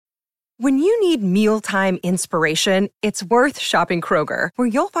When you need mealtime inspiration, it's worth shopping Kroger, where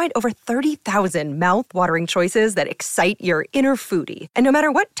you'll find over 30,000 mouth-watering choices that excite your inner foodie. And no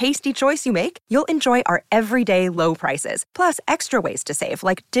matter what tasty choice you make, you'll enjoy our everyday low prices, plus extra ways to save,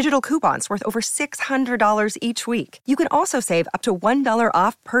 like digital coupons worth over $600 each week. You can also save up to $1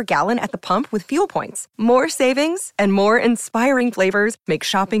 off per gallon at the pump with fuel points. More savings and more inspiring flavors make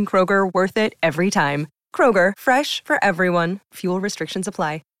shopping Kroger worth it every time. Kroger, fresh for everyone. Fuel restrictions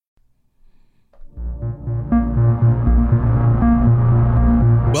apply.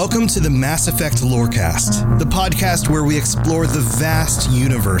 Welcome to the Mass Effect Lorecast, the podcast where we explore the vast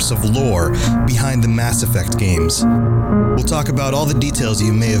universe of lore behind the Mass Effect games. We'll talk about all the details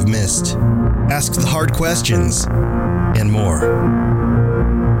you may have missed, ask the hard questions, and more.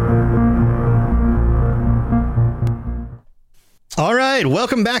 All right,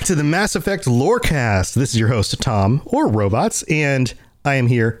 welcome back to the Mass Effect Lorecast. This is your host, Tom, or Robots, and I am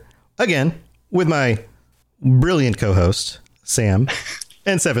here again with my brilliant co-host, Sam.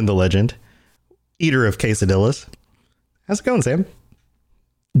 And Seven the Legend, eater of quesadillas. How's it going, Sam?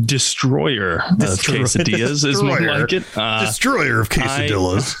 Destroyer of quesadillas is more like it. Destroyer of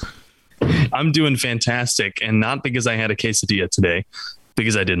quesadillas. I'm doing fantastic, and not because I had a quesadilla today,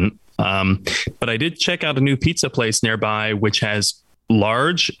 because I didn't. But I did check out a new pizza place nearby, which has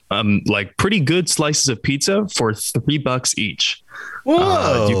large, like pretty good slices of pizza for $3 each.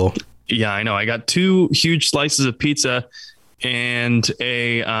 Whoa! Yeah, I know. I got 2 huge slices of pizza and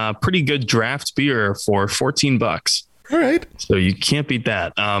a pretty good draft beer for $14. All right. So you can't beat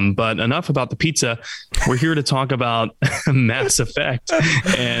that. But enough about the pizza. We're here to talk about Mass Effect.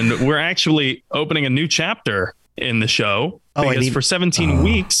 And we're actually opening a new chapter in the show. Because for 17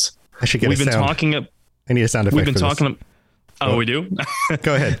 weeks, I should get we've been sound. Talking. I need a sound effect. We've been talking. We do?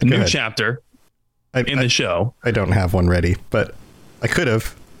 Go ahead. New chapter in the show. I don't have one ready, but I could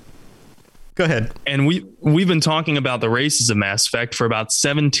have. Go ahead. And we've been talking about the races of Mass Effect for about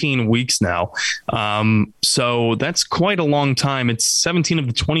 17 weeks now. So that's quite a long time. It's 17 of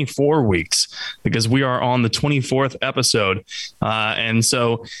the 24 weeks because we are on the 24th episode. And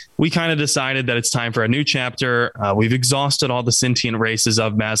so we kind of decided that it's time for a new chapter. We've exhausted all the sentient races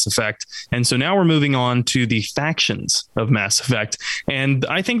of Mass Effect. And so now we're moving on to the factions of Mass Effect. And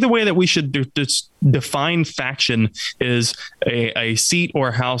I think the way that we should define faction is a seat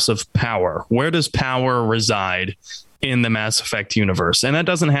or house of power. Where does power reside in the Mass Effect universe? And that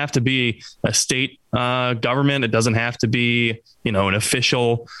doesn't have to be a state government. It doesn't have to be, an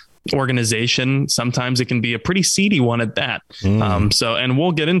official organization. Sometimes it can be a pretty seedy one at that. And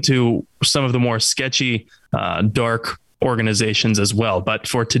we'll get into some of the more sketchy, dark organizations as well. But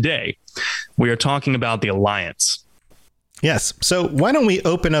for today, we are talking about the Alliance. Yes. So why don't we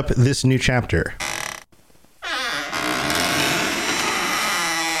open up this new chapter?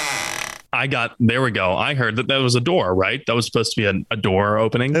 There we go. I heard that was a door, right? That was supposed to be a door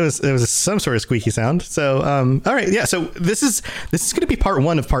opening. It was some sort of squeaky sound. So, all right. Yeah. So this is going to be part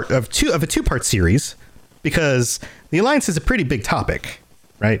one of a 2-part series because the Alliance is a pretty big topic,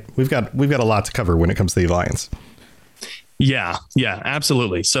 right? We've got a lot to cover when it comes to the Alliance. Yeah,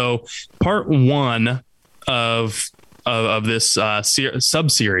 absolutely. So part one of this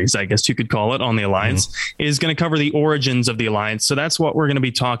sub-series, I guess you could call it, on the Alliance is going to cover the origins of the Alliance. So that's what we're going to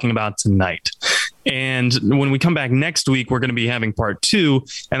be talking about tonight. And when we come back next week, we're going to be having part 2,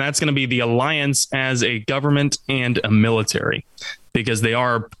 and that's going to be the Alliance as a government and a military, because they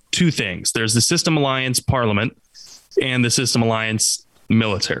are 2 things. There's the System Alliance Parliament and the System Alliance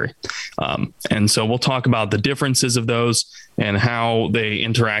military. And so we'll talk about the differences of those and how they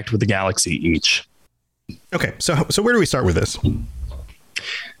interact with the galaxy each. Okay, so where do we start with this?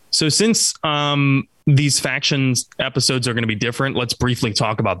 So since these factions episodes are going to be different, let's briefly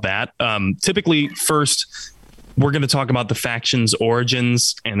talk about that. Typically, first, we're going to talk about the faction's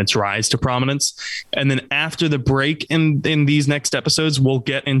origins and its rise to prominence. And then after the break in these next episodes, we'll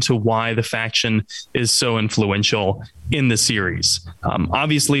get into why the faction is so influential in the series.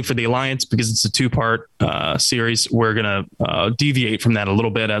 Obviously, for the Alliance, because it's a 2-part series, we're going to deviate from that a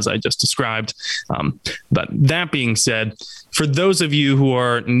little bit, as I just described. But that being said, for those of you who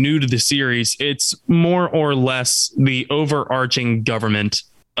are new to the series, it's more or less the overarching government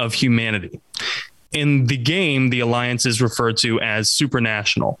of humanity. In the game, the Alliance is referred to as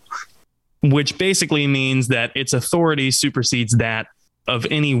supranational, which basically means that its authority supersedes that of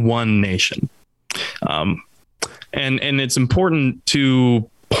any one nation. And it's important to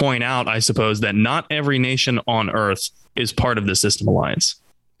point out, I suppose, that not every nation on Earth is part of the System Alliance.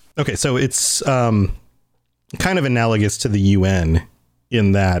 Okay, so it's kind of analogous to the UN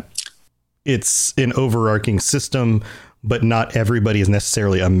in that it's an overarching system but not everybody is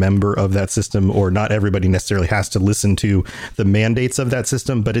necessarily a member of that system, or not everybody necessarily has to listen to the mandates of that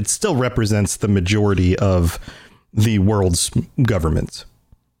system, but it still represents the majority of the world's governments.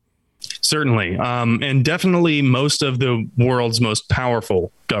 Certainly. And definitely most of the world's most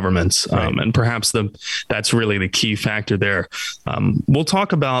powerful governments. Right. And perhaps that's really the key factor there. We'll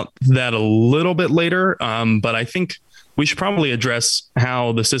talk about that a little bit later. But I think we should probably address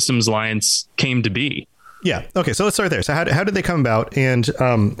how the Systems Alliance came to be. Yeah. Okay. So let's start there. So how did they come about, and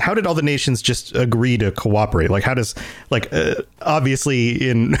how did all the nations just agree to cooperate? Like, how does, like, obviously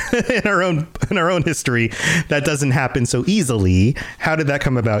in in our own history, that doesn't happen so easily. How did that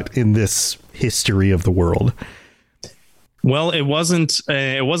come about in this history of the world? Well, it wasn't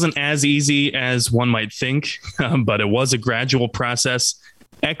as easy as one might think, but it was a gradual process,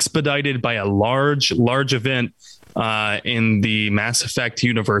 expedited by a large event in the Mass Effect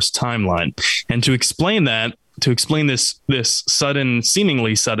universe timeline. And to explain this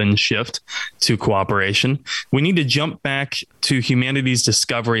seemingly sudden shift to cooperation, we need to jump back to humanity's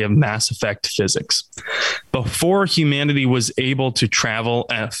discovery of Mass Effect physics. Before humanity was able to travel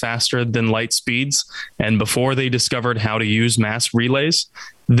at faster than light speeds, and before they discovered how to use mass relays,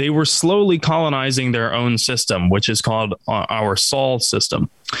 they were slowly colonizing their own system, which is called our Sol system.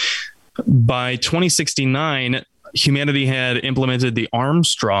 By 2069, humanity had implemented the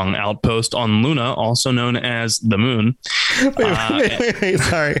Armstrong outpost on Luna, also known as the Moon. Wait,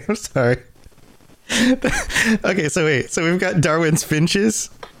 sorry. I'm sorry. Okay, so we've got Darwin's Finches,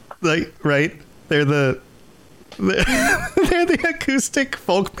 like, right? They're the acoustic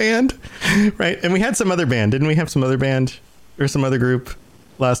folk band, right? And we had some other band, didn't we? Have some other band or some other group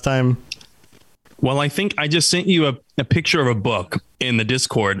last time? Well, I think I just sent you a picture of a book in the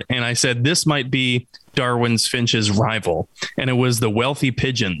Discord, and I said this might be Darwin's Finch's rival, and it was the Wealthy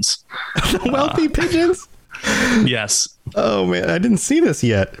Pigeons. The Wealthy Pigeons? Yes. Oh man, I didn't see this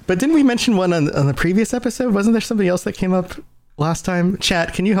yet. But didn't we mention one on the previous episode? Wasn't there somebody else that came up last time?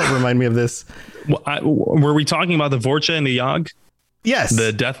 Chat, can you help remind me of this? Well, were we talking about the Vorcha and the Yogg? Yes.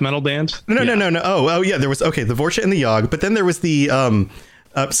 The death metal band? No. Oh yeah, there was, okay, the Vorcha and the Yogg, but then there was the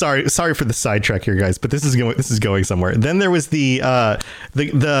sorry for the sidetrack here, guys, but this is going somewhere. Then there was the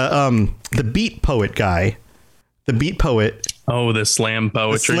beat poet guy, the beat poet. Oh, the slam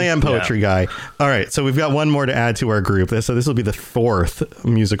poetry. The slam poetry guy. All right, so we've got one more to add to our group. So this will be the fourth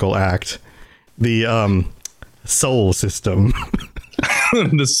musical act, the Soul System.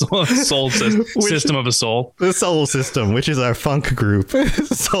 The soul system of a soul. The Soul System, which is our funk group.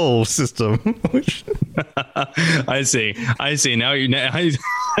 Soul System. I see. Now we're going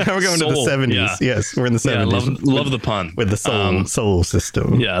to the 70s. Yeah. Yes, we're in the 70s. Yeah, love the pun. With the Soul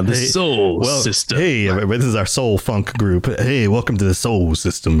System. Yeah, the Soul System. Hey, everybody, this is our soul funk group. Hey, welcome to the Soul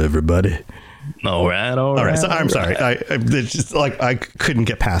System, everybody. All right. So I'm sorry. I just, like, I couldn't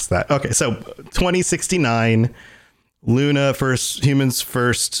get past that. Okay, so 2069. Luna first, humans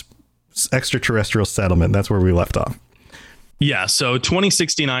first extraterrestrial settlement. That's where we left off. Yeah. So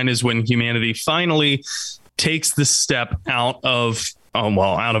 2069 is when humanity finally takes the step out of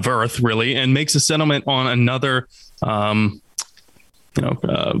Earth, really, and makes a settlement on another,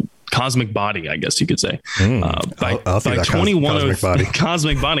 cosmic body, I guess you could say. By 21,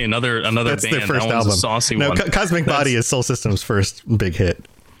 Cosmic Body, another That's band. Their first that album. A saucy one. Cosmic Body is Soul System's first big hit.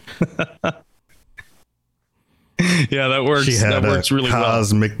 Yeah, that works. That works really well.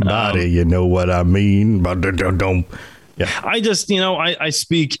 Cosmic Body, you know what I mean? Yeah. I just, I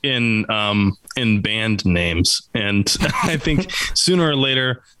speak in band names, and I think sooner or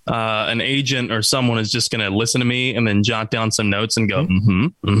later, an agent or someone is just going to listen to me and then jot down some notes and go,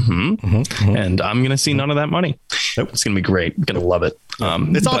 and I'm going to see none of that money. Nope. It's going to be great. I'm going to love it.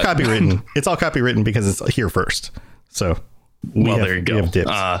 It's all copywritten. It's all copywritten because it's here first. So. There you go. We have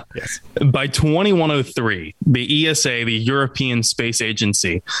dips. Yes. By 2103, the ESA, the European Space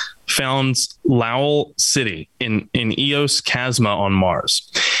Agency, founds Lowell City in Eos Chasma on Mars.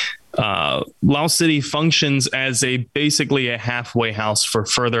 Lowell City functions as basically a halfway house for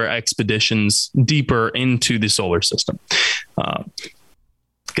further expeditions deeper into the solar system.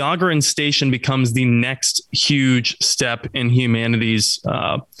 Gagarin Station becomes the next huge step in humanity's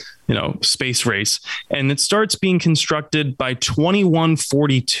space race, and it starts being constructed by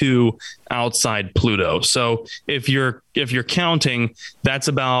 2142 outside Pluto. So if you're counting, that's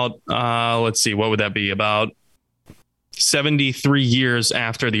about let's see, what would that be? About 73 years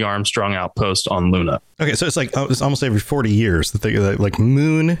after the Armstrong outpost on Luna. Okay, so it's almost every 40 years that they like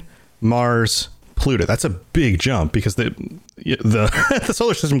Moon, Mars, Pluto. That's a big jump because the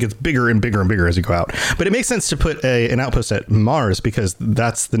solar system gets bigger and bigger and bigger as you go out. But it makes sense to put an outpost at Mars because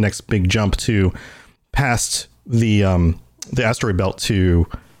that's the next big jump to past the asteroid belt to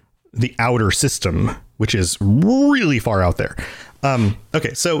the outer system, which is really far out there.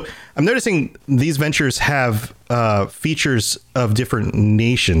 Okay, so I'm noticing these ventures have features of different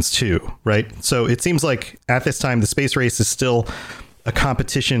nations too, right? So it seems like at this time, the space race is still a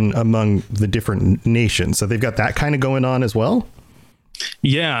competition among the different nations. So they've got that kind of going on as well.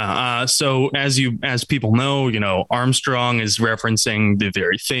 Yeah. So as people know, Armstrong is referencing the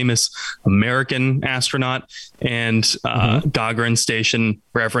very famous American astronaut, and Gagarin Station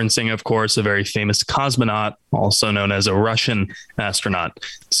referencing, of course, a very famous cosmonaut, also known as a Russian astronaut.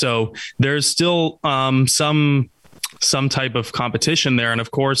 So there's still some type of competition there. And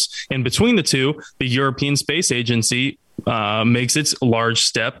of course, in between the two, the European Space Agency makes its large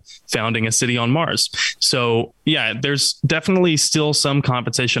step, founding a city on Mars. So yeah, there's definitely still some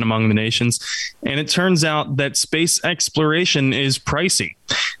competition among the nations. And it turns out that space exploration is pricey.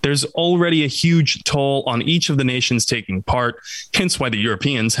 There's already a huge toll on each of the nations taking part, hence why the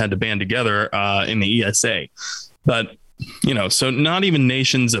Europeans had to band together in the ESA. But, so not even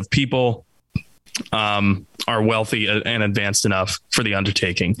nations of people are wealthy and advanced enough for the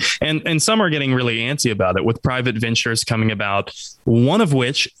undertaking. And some are getting really antsy about it, with private ventures coming about, one of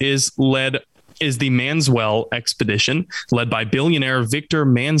which is the Manswell expedition, led by billionaire Victor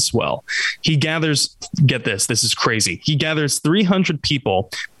Manswell. He gathers, get this is crazy. He gathers 300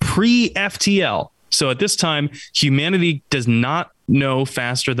 people pre-FTL. So at this time, humanity does not know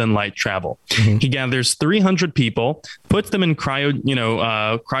faster than light travel. Mm-hmm. He gathers 300 people, puts them in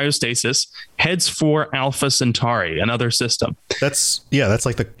cryostasis, heads for Alpha Centauri, another system. That's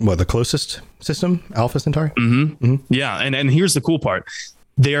like the closest system, Alpha Centauri. Mm-hmm. Mm-hmm. Yeah, and here's the cool part: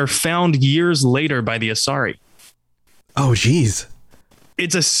 they are found years later by the Asari. Oh, geez.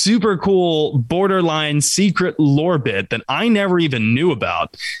 It's a super cool, borderline secret lore bit that I never even knew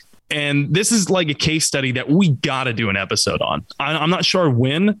about. And this is like a case study that we got to do an episode on. I'm not sure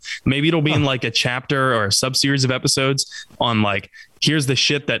when. Maybe it'll be in like a chapter or a sub-series of episodes on like, here's the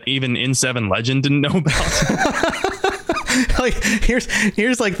shit that even N7 Legend didn't know about. Like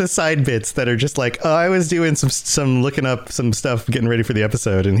here's like the side bits that are just like, oh, I was doing some looking up some stuff, getting ready for the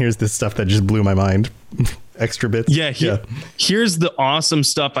episode, and here's this stuff that just blew my mind. Extra bits. Here's the awesome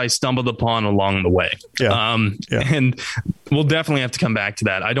stuff I stumbled upon along the way. And we'll definitely have to come back to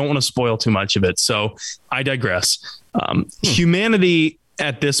that. I don't want to spoil too much of it, so I digress. Humanity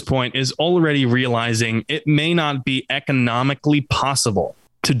at this point is already realizing it may not be economically possible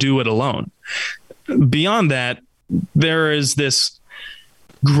to do it alone. Beyond that, there is this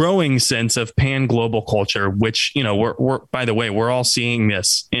growing sense of pan-global culture, which, we're by the way, we're all seeing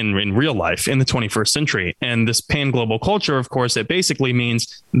this in real life in the 21st century. And this pan-global culture, of course, it basically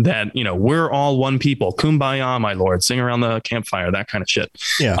means that, we're all one people. Kumbaya, my lord, sing around the campfire, that kind of shit.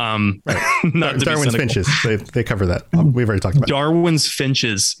 Yeah. Not Darwin's finches. They cover that. We've already talked about Darwin's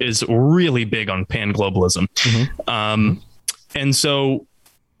finches is really big on pan-globalism. Mm-hmm. And so,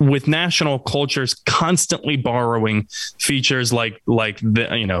 with national cultures constantly borrowing features like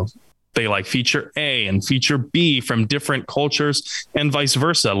they like feature A and feature B from different cultures and vice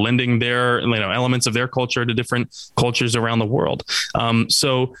versa, lending their elements of their culture to different cultures around the world.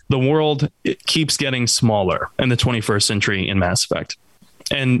 So the world, it keeps getting smaller in the 21st century in Mass Effect.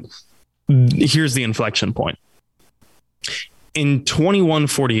 And here's the inflection point. In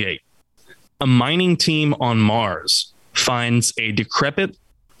 2148, a mining team on Mars finds a decrepit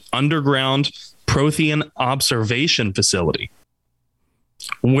underground Prothean observation facility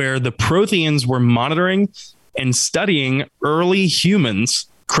where the Protheans were monitoring and studying early humans,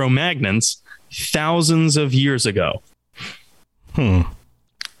 Cro-Magnons, thousands of years ago.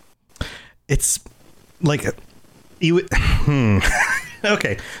 It's like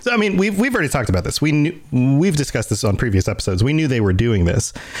Okay. So I mean, we've already talked about this. We've discussed this on previous episodes. We knew they were doing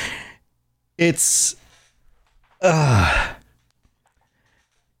this. It's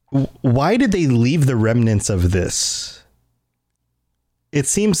why did they leave the remnants of this? It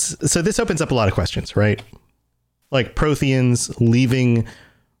seems so. This opens up a lot of questions, right? Like Protheans leaving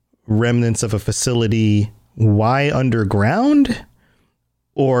remnants of a facility. Why underground?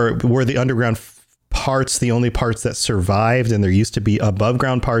 Or were the underground parts the only parts that survived, and there used to be above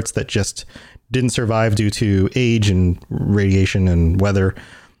ground parts that just didn't survive due to age and radiation and weather?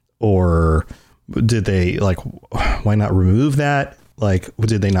 Or did they why not remove that?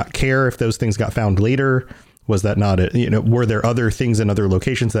 Did they not care if those things got found later? Was that not were there other things in other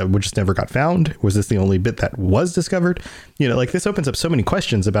locations that just never got found? Was this the only bit that was discovered? This opens up so many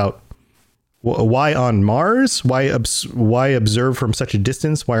questions about why on Mars? Why observe from such a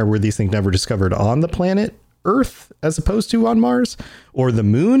distance? Why were these things never discovered on the planet Earth as opposed to on Mars or the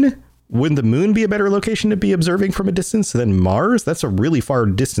moon? wouldn't the moon be a better location to be observing from a distance than Mars? That's a really far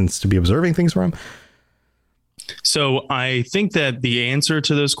distance to be observing things from. So I think that the answer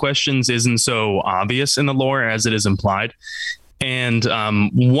to those questions isn't so obvious in the lore as it is implied. And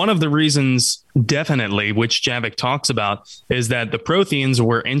one of the reasons, definitely, which Javik talks about, is that the Protheans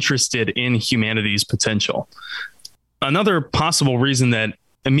were interested in humanity's potential. Another possible reason that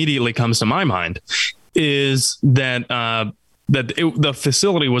immediately comes to my mind is that the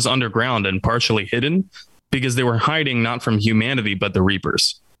facility was underground and partially hidden because they were hiding not from humanity, but the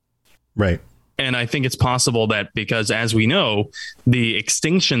Reapers. Right. And I think it's possible that because, as we know, the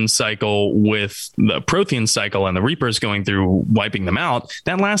extinction cycle with the Prothean cycle and the Reapers going through wiping them out,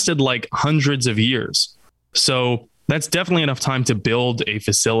 that lasted like hundreds of years. So that's definitely enough time to build a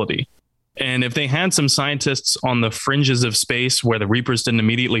facility. And if they had some scientists on the fringes of space where the Reapers didn't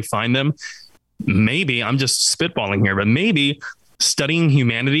immediately find them, maybe, I'm just spitballing here, but maybe studying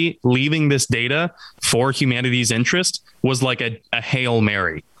humanity, leaving this data for humanity's interest was like a Hail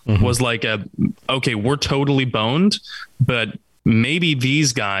Mary. Was like okay, we're totally boned, but maybe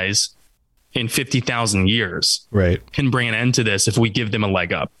these guys in 50,000 years can bring an end to this if we give them a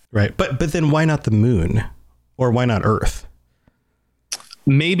leg up. Right. But then why not the moon, or why not Earth?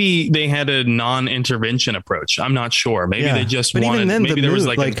 Maybe they had a non-intervention approach. I'm not sure. Maybe they just wanted, even then, maybe there was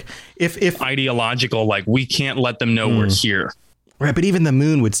like if ideological, like we can't let them know we're here. Right. But even the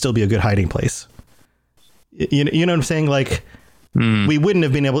moon would still be a good hiding place. You know what I'm saying? Like, we wouldn't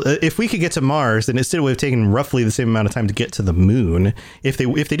have been able, if we could get to Mars, then it still would have taken roughly the same amount of time to get to the moon. If they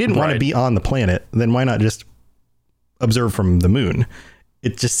didn't want to be on the planet, then why not just observe from the moon?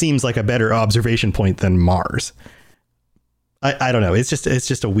 It just seems like a better observation point than Mars. I don't know. It's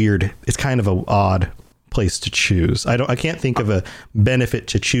just a weird, it's kind of an odd place to choose. I can't think of a benefit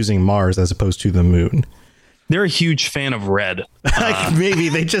to choosing Mars as opposed to the moon. They're a huge fan of red. Maybe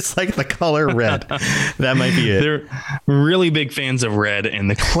they just like the color red. That might be it. They're really big fans of red, and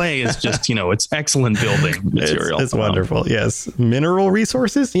the clay is just, it's excellent building material. It's wonderful. Yes. Mineral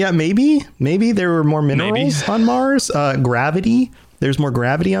resources. Yeah, maybe there were more minerals on Mars. Gravity. There's more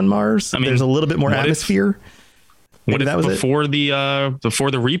gravity on Mars. I mean, there's a little bit more atmosphere. What if before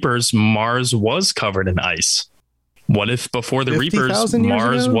the Reapers, Mars was covered in ice? What if before the Reapers,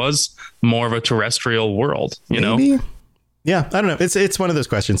 Mars was more of a terrestrial world? Maybe? Yeah, I don't know. It's one of those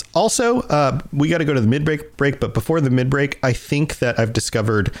questions. Also, we got to go to the mid-break, but before the mid-break, I think that I've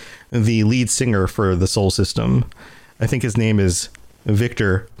discovered the lead singer for the Sol System. I think his name is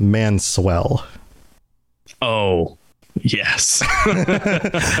Victor Manswell. Oh, yes.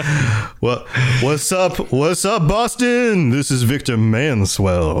 Well, what's up, Boston? This is Victor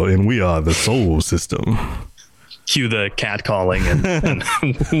Manswell, and we are the Sol System. Cue the cat calling and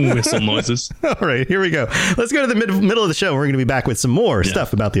whistle noises. All right, here we go. Let's go to the middle of the show. We're going to be back with some more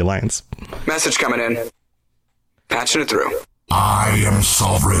stuff about the Alliance. Message coming in. Patching it through. I am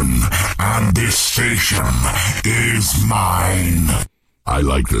sovereign, and this station is mine. I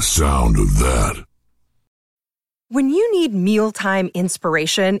like the sound of that. When you need mealtime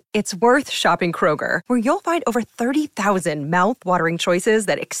inspiration, it's worth shopping Kroger, where you'll find over 30,000 mouth-watering choices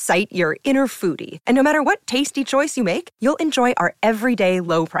that excite your inner foodie. And no matter what tasty choice you make, you'll enjoy our everyday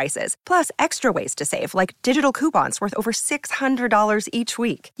low prices, plus extra ways to save, like digital coupons worth over $600 each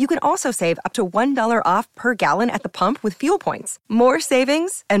week. You can also save up to $1 off per gallon at the pump with fuel points. More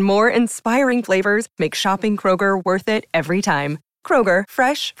savings and more inspiring flavors make shopping Kroger worth it every time. Kroger,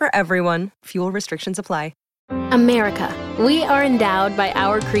 fresh for everyone. Fuel restrictions apply. America. We are endowed by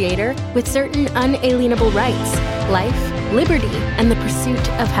our Creator with certain unalienable rights: life, liberty, and the pursuit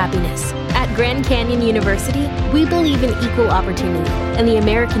of happiness. At Grand Canyon University, we believe in equal opportunity, and the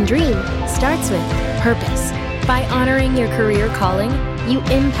American dream starts with purpose. By honoring your career calling, you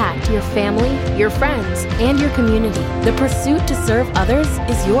impact your family, your friends, and your community. The pursuit to serve others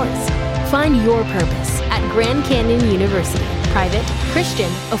is yours. Find your purpose at Grand Canyon University. Private, Christian,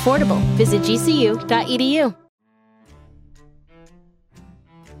 affordable. Visit gcu.edu.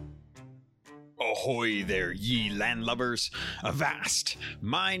 Ahoy there, ye landlubbers! Avast!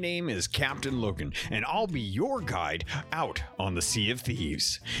 My name is Captain Logan, and I'll be your guide out on the Sea of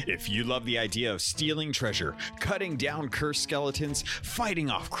Thieves. If you love the idea of stealing treasure, cutting down cursed skeletons, fighting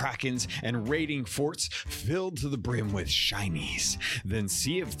off krakens, and raiding forts filled to the brim with shinies, then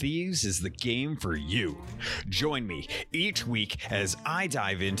Sea of Thieves is the game for you. Join me each week as I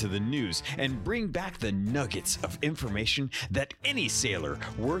dive into the news and bring back the nuggets of information that any sailor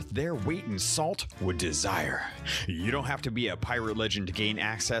worth their weight in salt would desire. You don't have to be a pirate legend to gain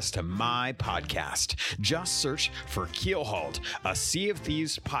access to my podcast. Just search for Keelhauled, a Sea of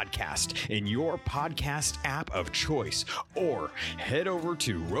Thieves podcast in your podcast app of choice, or head over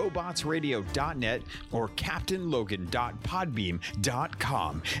to robotsradio.net or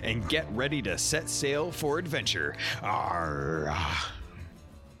captainlogan.podbeam.com and get ready to set sail for adventure. Arr.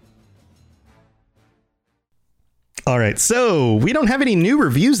 All right, so we don't have any new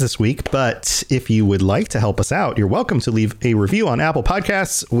reviews this week, but if you would like to help us out, you're welcome to leave a review on Apple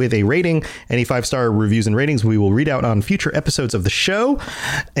Podcasts with a rating. Any 5-star reviews and ratings we will read out on future episodes of the show.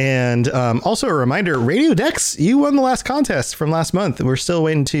 And also a reminder, Radio Dex, you won the last contest from last month. We're still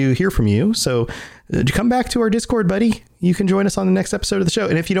waiting to hear from you. So come back to our Discord, buddy. You can join us on the next episode of the show.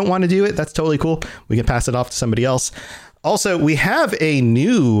 And if you don't want to do it, that's totally cool. We can pass it off to somebody else. Also, we have a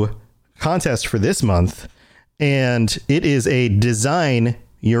new contest for this month. And it is a design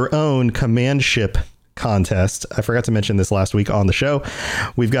your own command ship contest. I forgot to mention this last week on the show.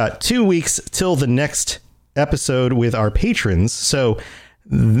 We've got 2 weeks till the next episode with our patrons. So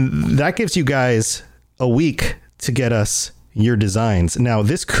that gives you guys a week to get us your designs. Now,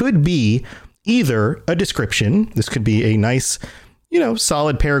 this could be either a description. This could be a nice,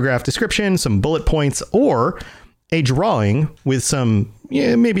 solid paragraph description, some bullet points, or a drawing with some,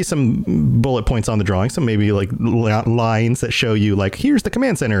 maybe some bullet points on the drawing. So maybe like lines that show you like, here's the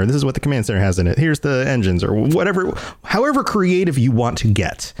command center. This is what the command center has in it. Here's the engines or whatever, however creative you want to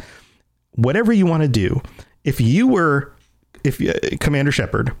get, whatever you want to do. If Commander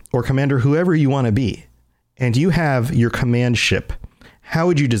Shepard or Commander whoever you want to be, and you have your command ship, how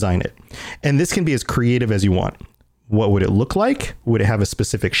would you design it? And this can be as creative as you want. What would it look like? Would it have a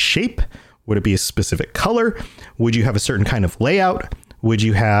specific shape? Would it be a specific color? Would you have a certain kind of layout? Would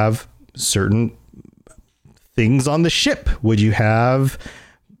you have certain things on the ship? Would you have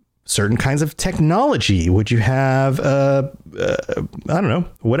certain kinds of technology? Would you have, I don't know,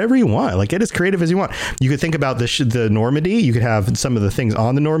 whatever you want. Like, get as creative as you want. You could think about the Normandy. You could have some of the things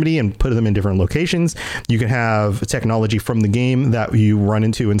on the Normandy and put them in different locations. You can have technology from the game that you run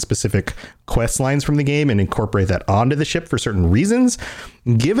into in specific quest lines from the game and incorporate that onto the ship for certain reasons.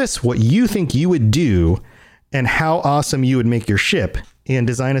 Give us what you think you would do and how awesome you would make your ship, and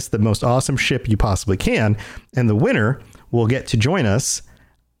design us the most awesome ship you possibly can. And the winner will get to join us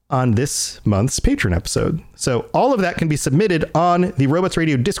on this month's Patreon episode. So all of that can be submitted on the Robots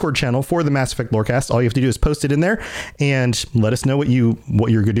Radio Discord channel for the Mass Effect Lorecast. All you have to do is post it in there and let us know what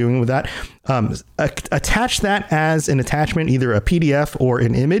you're doing with that. Attach that as an attachment, either a PDF or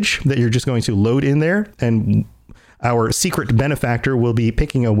an image that you're just going to load in there, and our secret benefactor will be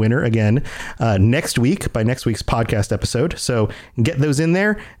picking a winner again next week by next week's podcast episode. So get those in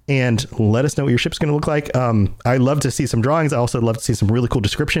there and let us know what your ship's going to look like. I love to see some drawings. I also love to see some really cool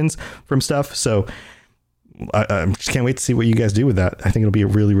descriptions from stuff. So I just can't wait to see what you guys do with that. I think it'll be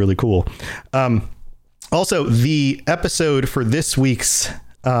really, really cool. Also, the episode for this week's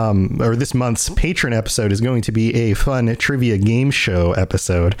or this month's patron episode is going to be a fun trivia game show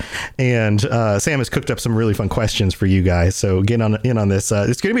episode, and Sam has cooked up some really fun questions for you guys, so get in on this.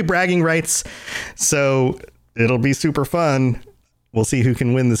 It's going to be bragging rights, so it'll be super fun. We'll see who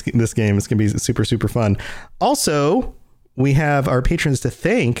can win this game. It's going to be super, super fun. Also, we have our patrons to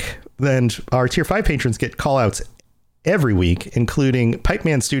thank, and our tier 5 patrons get call outs every week, including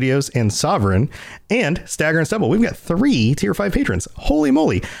Pipeman Studios and Sovereign and Stagger and Stumble. We've got 3 tier 5 patrons. Holy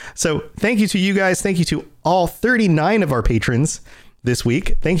moly. So thank you to you guys. Thank you to all 39 of our patrons this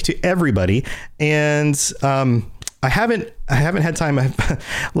week. Thank you to everybody. And I haven't had time. I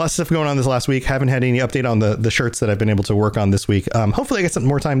have lots of stuff going on this last week. Haven't had any update on the shirts that I've been able to work on this week. Hopefully I get some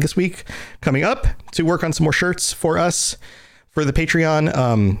more time this week coming up to work on some more shirts for us for the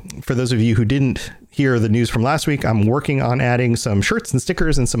Patreon. For those of you who didn't hear the news from last week, I'm working on adding some shirts and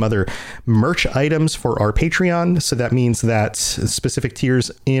stickers and some other merch items for our Patreon. So that means that specific tiers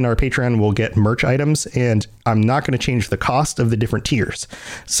in our Patreon will get merch items, and I'm not going to change the cost of the different tiers.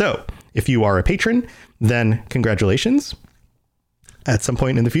 So if you are a patron, then congratulations. At some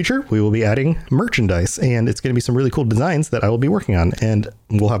point in the future, we will be adding merchandise, and it's going to be some really cool designs that I will be working on, and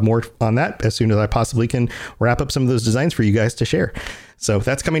we'll have more on that as soon as I possibly can wrap up some of those designs for you guys to share. So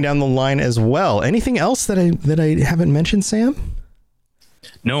that's coming down the line as well. Anything else that I haven't mentioned, Sam?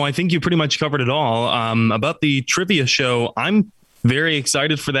 No, I think you pretty much covered it all. About the trivia show, I'm very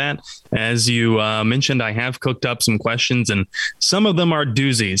excited for that. As you mentioned, I have cooked up some questions, and some of them are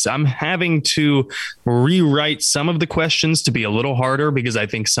doozies. I'm having to rewrite some of the questions to be a little harder because I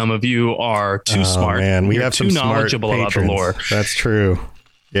think some of you are too smart. Man, we You're have too some knowledgeable smart about the lore. That's true.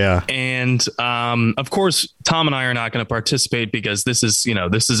 Yeah. And of course, Tom and I are not going to participate because this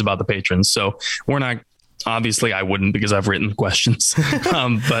is about the patrons. So we're not. Obviously, I wouldn't because I've written questions.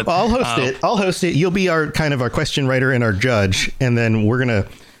 But I'll host it. You'll be our question writer and our judge, and then we're gonna.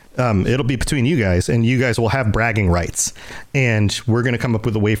 It'll be between you guys, and you guys will have bragging rights, and we're gonna come up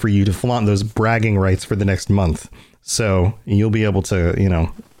with a way for you to flaunt those bragging rights for the next month. So you'll be able to,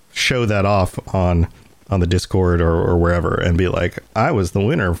 show that off on the Discord or wherever, and be like, I was the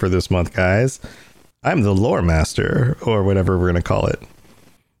winner for this month, guys. I'm the lore master, or whatever we're gonna call it.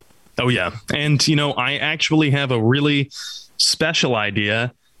 Oh, yeah. And, I actually have a really special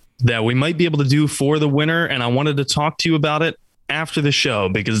idea that we might be able to do for the winner. And I wanted to talk to you about it after the show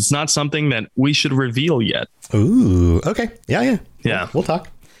because it's not something that we should reveal yet. Ooh, okay. Yeah. We'll talk.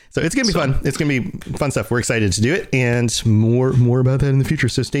 So it's going to be fun. It's going to be fun stuff. We're excited to do it, and more about that in the future.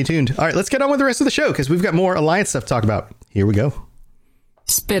 So stay tuned. All right, let's get on with the rest of the show because we've got more Alliance stuff to talk about. Here we go.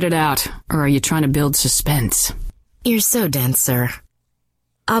 Spit it out, or are you trying to build suspense? You're so dense, sir.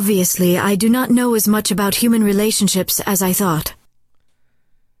 Obviously, I do not know as much about human relationships as I thought.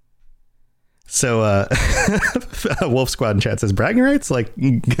 So, Wolf Squad in chat says, bragging rights? Like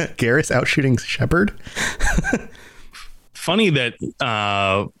Garrus out shooting Shepard? Funny that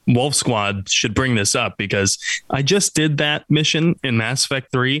Wolf Squad should bring this up because I just did that mission in Mass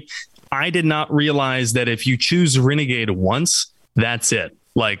Effect 3. I did not realize that if you choose Renegade once, that's it.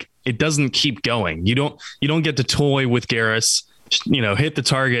 Like, it doesn't keep going. You don't get to toy with Garrus, hit the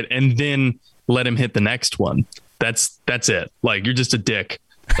target and then let him hit the next one. That's it. Like, you're just a dick.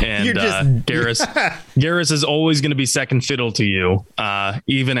 And Garrus is always going to be second fiddle to you,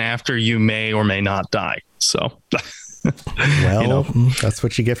 even after you may or may not die. So, well, that's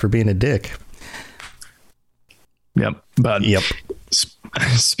what you get for being a dick. Yep. But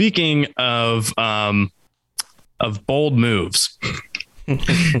speaking of bold moves,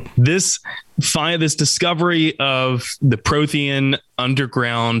 this discovery of the Prothean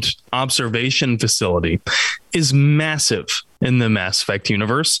underground observation facility is massive in the Mass Effect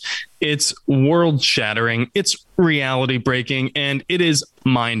universe. It's world shattering, it's reality breaking, and it is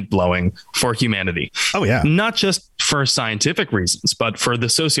mind blowing for humanity. Oh, yeah. Not just for scientific reasons, but for the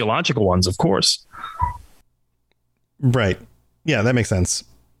sociological ones, of course. Right. Yeah, that makes sense.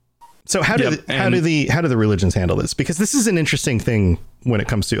 So how do the religions handle this? Because this is an interesting thing when it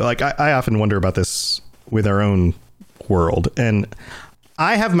comes to, like, I often wonder about this with our own world, and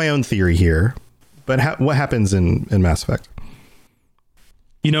I have my own theory here. But what happens in Mass Effect?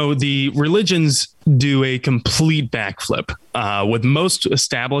 The religions do a complete backflip, with most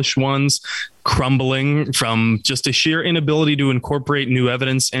established ones crumbling from just a sheer inability to incorporate new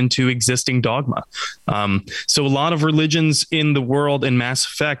evidence into existing dogma. So a lot of religions in the world in Mass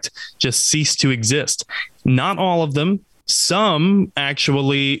Effect just cease to exist. Not all of them. Some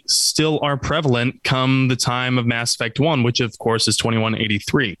actually still are prevalent come the time of Mass Effect 1, which of course is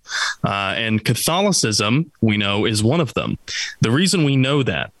 2183. And Catholicism, we know, is one of them. The reason we know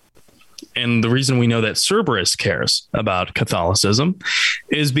that, and the reason we know that Cerberus cares about Catholicism,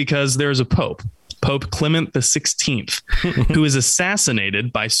 is because there's a Pope, Pope Clement XVI, who is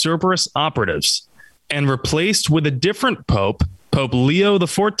assassinated by Cerberus operatives and replaced with a different Pope, Pope Leo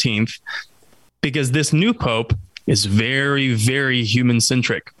XIV, because this new Pope is very, very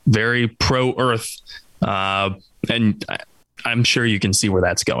human-centric, very pro-Earth, and I'm sure you can see where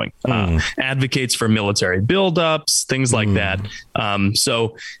that's going. Advocates for military buildups, things like that.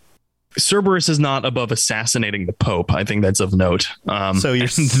 So Cerberus is not above assassinating the Pope. I think that's of note. So you're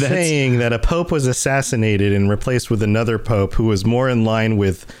saying that a Pope was assassinated and replaced with another Pope who was more in line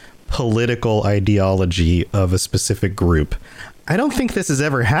with political ideology of a specific group. I don't think this has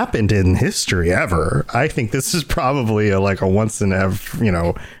ever happened in history ever. I think this is probably a once in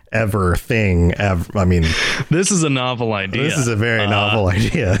ever thing. I mean, this is a novel idea. This is a very novel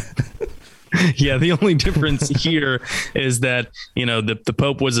idea. Yeah, the only difference here is that, the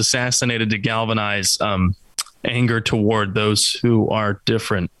Pope was assassinated to galvanize anger toward those who are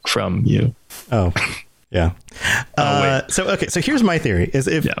different from you. Oh, yeah. So here's my theory: is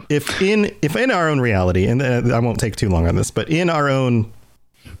if in our own reality, and I won't take too long on this, but in our own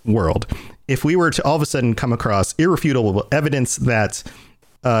world, if we were to all of a sudden come across irrefutable evidence that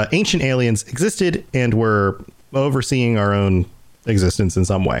ancient aliens existed and were overseeing our own existence in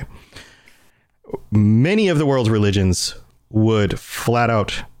some way, many of the world's religions would flat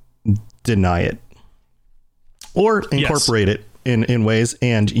out deny it or incorporate it in ways,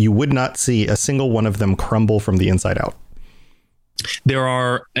 and you would not see a single one of them crumble from the inside out. There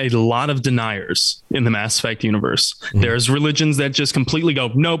are a lot of deniers in the Mass Effect universe. There's religions that just completely go,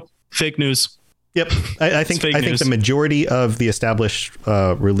 nope, fake news. Yep, I think the majority of the established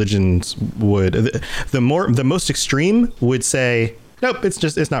religions would the most extreme would say nope,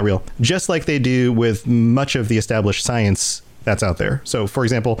 it's not real, just like they do with much of the established science that's out there. So, for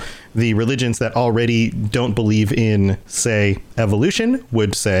example, the religions that already don't believe in, say, evolution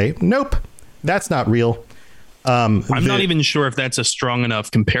would say nope, that's not real. I'm not even sure if that's a strong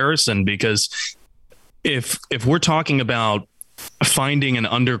enough comparison, because if we're talking about finding an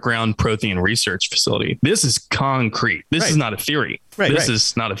underground Prothean research facility, this is concrete. This is not a theory. This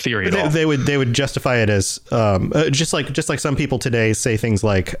is not a theory at all. They would justify it as just like some people today say things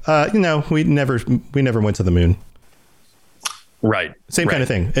like, we never went to the moon. Right. Same kind of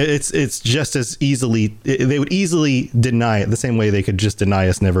thing. It's just as easily, they would easily deny it the same way they could just deny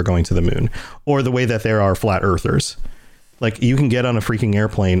us never going to the moon, or the way that there are flat earthers. Like, you can get on a freaking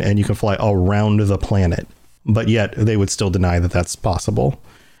airplane and you can fly around the planet, but yet they would still deny that that's possible.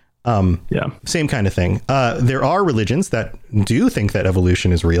 Same kind of thing. There are religions that do think that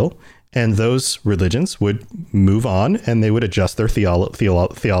evolution is real, and those religions would move on and they would adjust their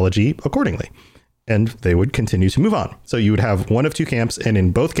theology accordingly, and they would continue to move on. So you would have one of two camps, and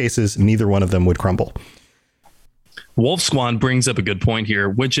in both cases, neither one of them would crumble. Wolf Squad brings up a good point here,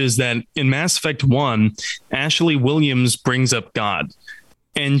 which is that in Mass Effect 1, Ashley Williams brings up God.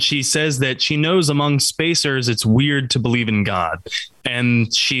 And she says that she knows among spacers it's weird to believe in God,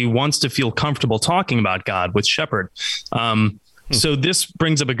 and she wants to feel comfortable talking about God with Shepard. So this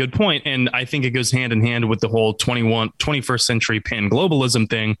brings up a good point, and I think it goes hand in hand with the whole 21st century pan-globalism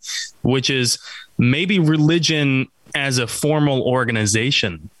thing, which is maybe religion as a formal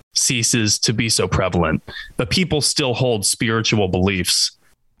organization ceases to be so prevalent, but people still hold spiritual beliefs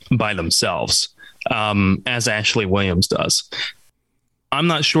by themselves, as Ashley Williams does. I'm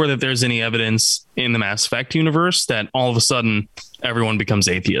not sure that there's any evidence in the Mass Effect universe that all of a sudden everyone becomes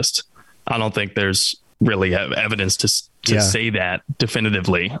atheist. I don't think there's really evidence to say that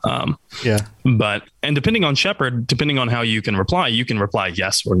definitively. But depending on Shepard, depending on how you can reply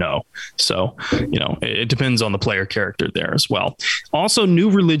yes or no. So, it depends on the player character there as well. Also, new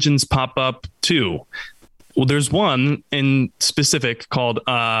religions pop up too. Well, there's one in specific called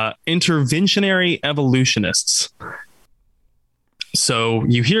interventionary evolutionists. So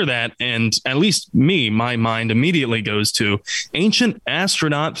you hear that, and at least my mind immediately goes to ancient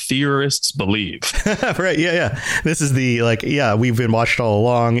astronaut theorists believe. Right. Yeah. This is we've been watched all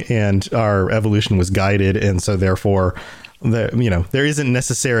along, and our evolution was guided. And so therefore, there isn't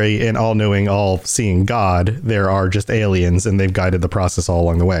necessarily an all-knowing, all-seeing God. There are just aliens, and they've guided the process all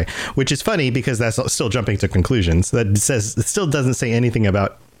along the way, which is funny because that's still jumping to conclusions. It still doesn't say anything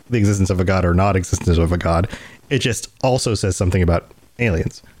about the existence of a God or not existence of a God. It just also says something about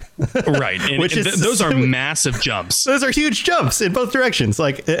aliens. Right. And those are massive jumps. Those are huge jumps in both directions.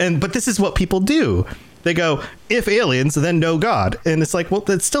 But this is what people do. They go, if aliens, then no God. And it's like, well,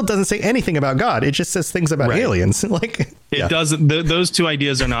 that still doesn't say anything about God. It just says things about aliens. It doesn't. Those two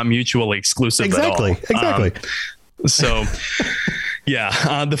ideas are not mutually exclusive at all. Exactly.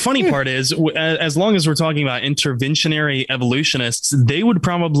 The funny part is, as long as we're talking about interventionary evolutionists, they would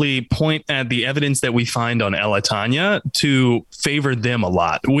probably point at the evidence that we find on Elatania to favor them a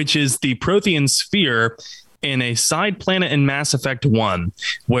lot, which is the Prothean sphere in a side planet in Mass Effect 1,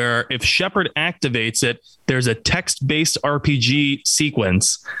 where if Shepard activates it, there's a text-based RPG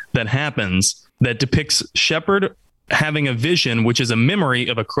sequence that happens that depicts Shepard having a vision, which is a memory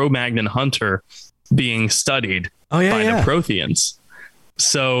of a Cro-Magnon hunter being studied by the Protheans.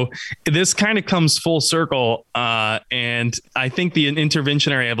 So this kind of comes full circle, and I think the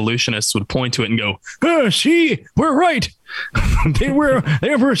interventionary evolutionists would point to it and go, we're right. They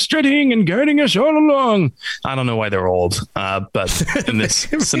were studying and guiding us all along. I don't know why they're old, but in this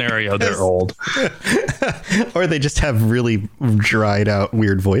scenario, they're old. Or they just have really dried out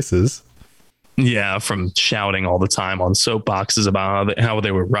weird voices. Yeah, from shouting all the time on soapboxes about how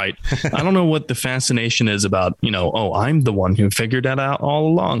they were right. I don't know what the fascination is about, I'm the one who figured that out all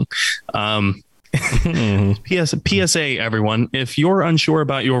along. PSA, everyone, if you're unsure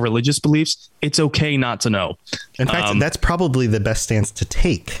about your religious beliefs, it's okay not to know. In fact, that's probably the best stance to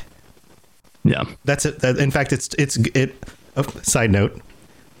take. Yeah, that's it. In fact, side note,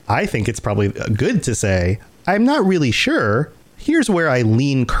 I think it's probably good to say, I'm not really sure. Here's where I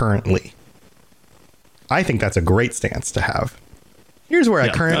lean currently. I think that's a great stance to have. Here's where I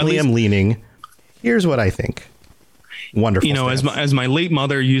currently am leaning. Here's what I think. Wonderful. As my late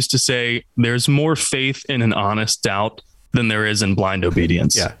mother used to say, there's more faith in an honest doubt than there is in blind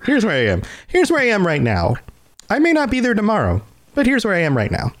obedience. Yeah. Here's where I am. Here's where I am right now. I may not be there tomorrow, but here's where I am right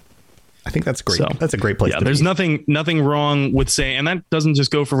now. I think that's great. So, that's a great place. Yeah, to there's be. nothing wrong with saying, and that doesn't just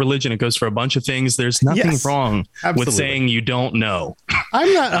go for religion. It goes for a bunch of things. There's nothing wrong with saying you don't know.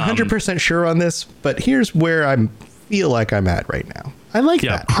 I'm not 100% sure on this, but here's where I feel like I'm at right now. I like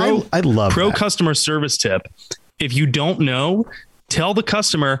that. I love pro that. Customer service tip. If you don't know, tell the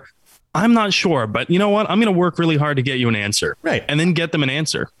customer, I'm not sure, but you know what? I'm going to work really hard to get you an answer. Right. And then get them an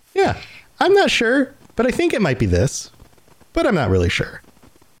answer. Yeah. I'm not sure, but I think it might be this, but I'm not really sure.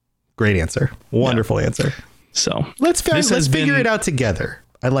 Great answer. Wonderful answer. So let's figure it out together.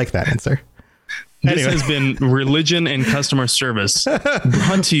 I like that answer. This has been Religion and Customer Service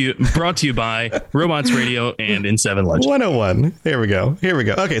brought to you by Robots Radio and In7 Legend 101. Here we go.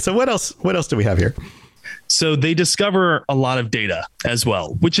 Okay, so what else do we have here? So they discover a lot of data as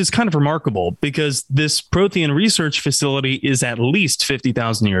well, which is kind of remarkable because this Prothean research facility is at least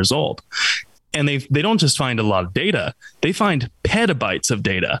 50,000 years old. And they don't just find a lot of data, they find petabytes of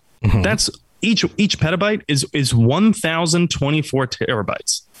data. Mm-hmm. That's each petabyte is 1,024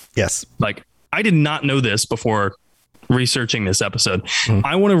 terabytes. Yes. Like, I did not know this before researching this episode. Mm-hmm.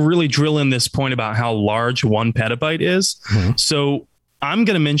 I want to really drill in this point about how large 1 petabyte is. Mm-hmm. So I'm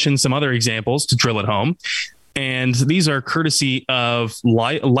going to mention some other examples to drill it home. And these are courtesy of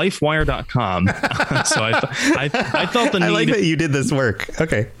lifewire.com. So I felt the need. I like that you did this work.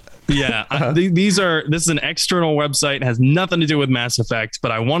 Okay. Yeah, this is an external website. It has nothing to do with Mass Effect,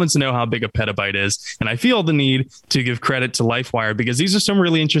 but I wanted to know how big a petabyte is. And I feel the need to give credit to LifeWire because these are some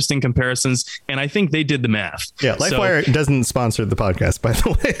really interesting comparisons. And I think they did the math. Yeah, LifeWire doesn't sponsor the podcast, by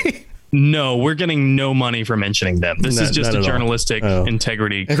the way. No, we're getting no money for mentioning them. This is just a journalistic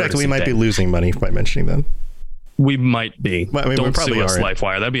integrity. In fact, we might be losing money by mentioning them. We might be. I mean, don't sue us,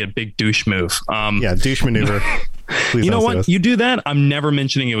 LifeWire. That'd be a big douche move. Yeah, douche maneuver. Please you know what? You do that, I'm never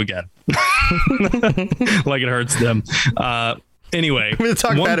mentioning you again. Like it hurts them. Anyway, I'm going to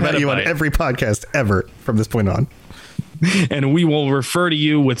talk bad about you on every podcast ever from this point on. And we will refer to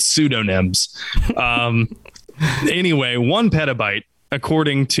you with pseudonyms. Anyway, 1 petabyte,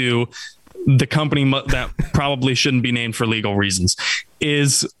 according to the company that probably shouldn't be named for legal reasons,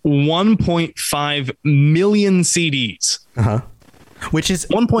 is 1.5 million CDs. Uh-huh. Which is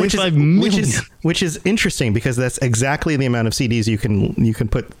 1.5 million. Which is interesting because that's exactly the amount of CDs you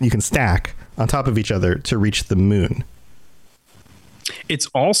can stack on top of each other to reach the moon. It's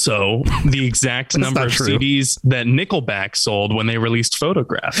also the exact number of CDs that Nickelback sold when they released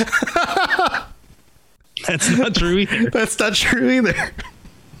Photograph. That's not true either. That's not true either.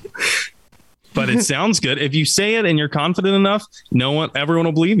 But it sounds good. If you say it and you're confident enough, everyone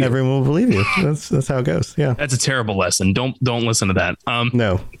will believe you. Everyone will believe you. That's how it goes. Yeah. That's a terrible lesson. Don't listen to that.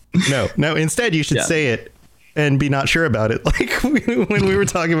 No. Instead, you should say it and be not sure about it. Like when we were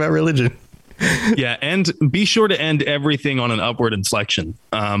talking about religion. Yeah. And be sure to end everything on an upward inflection.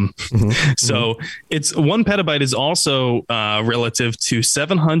 So it's 1 petabyte is also relative to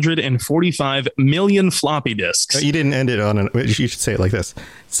 745 million floppy disks. You didn't end it on you should say it like this.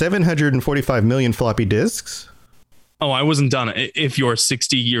 745 million floppy disks. Oh, I wasn't done. If you're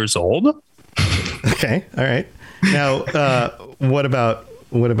 60 years old. Okay. All right. Now, what about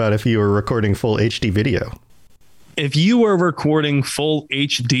if you were recording full HD video? If you were recording full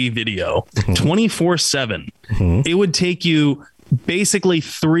HD video 24/7, it would take you basically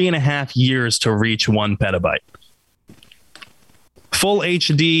 3.5 years to reach 1 petabyte. Full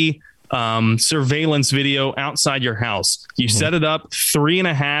HD surveillance video outside your house. You set it up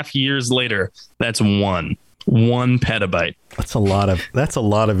 3.5 years later. That's 1 petabyte. That's a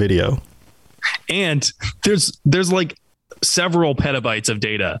lot of video. And there's like several petabytes of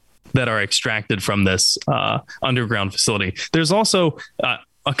data that are extracted from this underground facility. There's also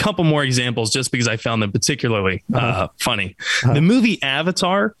a couple more examples just because I found them particularly funny. The movie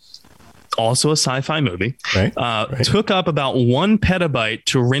Avatar, also a sci-fi movie, took up about 1 petabyte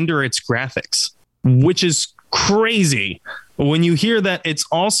to render its graphics, which is crazy. When you hear that, it's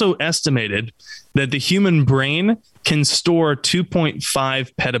also estimated that the human brain can store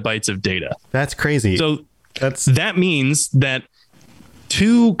 2.5 petabytes of data. That's crazy. So that means that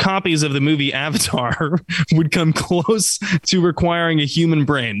 2 copies of the movie Avatar would come close to requiring a human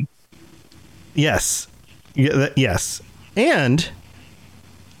brain. Yes. Yes. And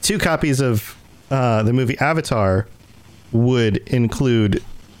 2 copies of the movie Avatar would include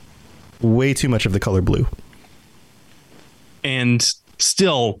way too much of the color blue. And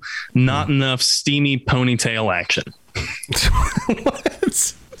still not enough steamy ponytail action.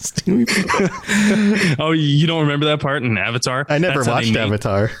 What? Oh, you don't remember that part in Avatar? I never watched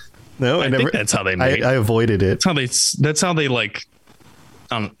Avatar. No, I think that's how they made. I avoided it. That's how they like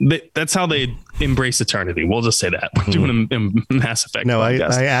That's how they embrace eternity. We'll just say that. We're doing a Mass Effect. No,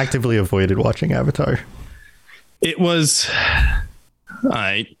 I actively avoided watching Avatar. It was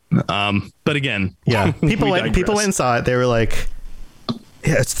but again, yeah, people went and saw it. They were like,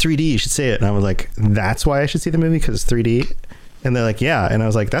 yeah, it's 3D, you should see it. And I was like, that's why I should see the movie, because it's 3D. And they're like, yeah. And I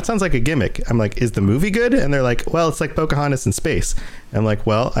was like, that sounds like a gimmick. I'm like, is the movie good? And they're like, well, it's like Pocahontas in space. And I'm like,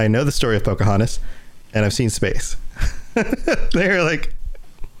 well, I know the story of Pocahontas and I've seen Space. They're like,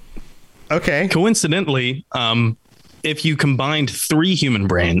 okay. Coincidentally, if you combined 3 human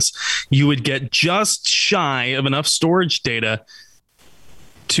brains, you would get just shy of enough storage data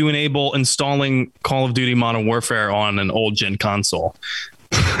to enable installing Call of Duty Modern Warfare on an old gen console.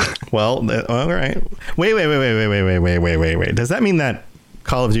 Well, all right. Wait. Does that mean that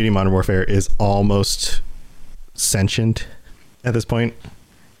Call of Duty Modern Warfare is almost sentient at this point?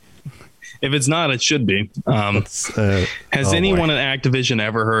 If it's not, it should be. Has anyone at Activision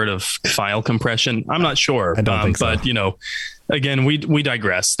ever heard of file compression? I'm not sure. I don't think so. But, again, we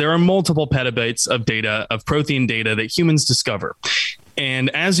digress. There are multiple petabytes of data, of Prothean data that humans discover. And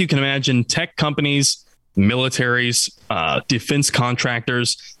as you can imagine, tech companies, militaries, defense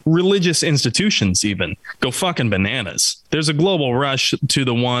contractors, religious institutions even go fucking bananas. There's a global rush to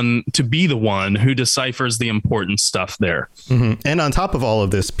be the one who deciphers the important stuff there. Mm-hmm. And on top of all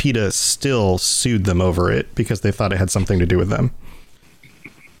of this, PETA still sued them over it because they thought it had something to do with them.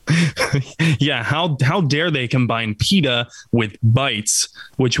 Yeah, how dare they combine PETA with bytes,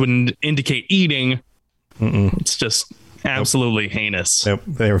 which would indicate eating. It's just absolutely heinous. Nope.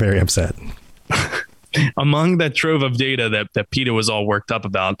 They were very upset. Among that trove of data that PETA was all worked up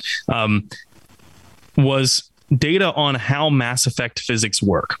about was data on how Mass Effect physics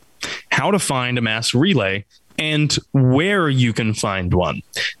work, how to find a mass relay, and where you can find one.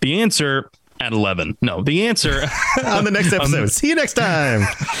 The answer at 11. No, the answer on the next episode. See you next time.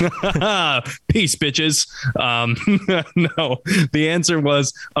 Peace, bitches. No, the answer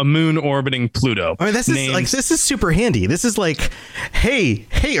was a moon orbiting Pluto. I mean, this is super handy. This is like, hey,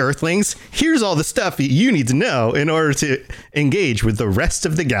 Earthlings, here's all the stuff you need to know in order to engage with the rest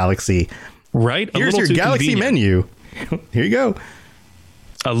of the galaxy. Right. Here's your galaxy menu. Here you go.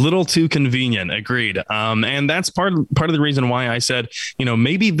 A little too convenient. Agreed. And that's part of the reason why I said,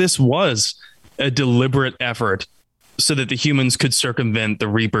 maybe this was a deliberate effort so that the humans could circumvent the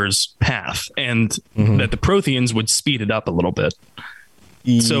Reaper's path and that the Protheans would speed it up a little bit.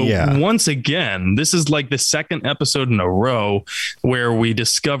 So once again, this is like the second episode in a row where we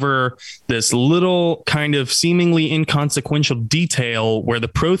discover this little kind of seemingly inconsequential detail where the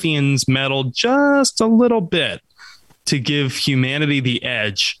Protheans meddled just a little bit to give humanity the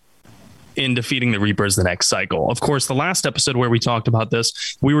edge in defeating the Reapers the next cycle. Of course, the last episode where we talked about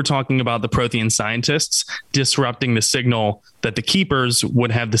this, we were talking about the Prothean scientists disrupting the signal that the Keepers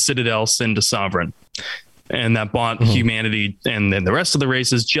would have the Citadel send to Sovereign. And that bought humanity and then the rest of the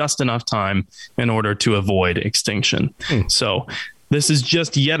races just enough time in order to avoid extinction. So this is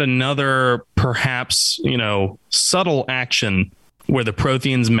just yet another, perhaps, subtle action where the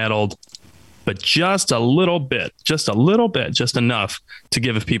Protheans meddled, but just a little bit, just enough to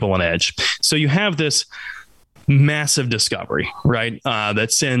give people an edge. So you have this massive discovery, right?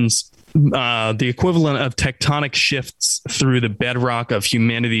 That sends the equivalent of tectonic shifts through the bedrock of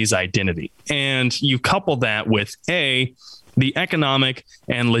humanity's identity. And you couple that with the economic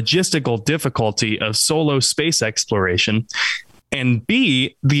and logistical difficulty of solo space exploration, and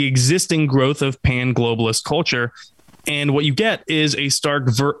B, the existing growth of pan-globalist culture. And what you get is a stark,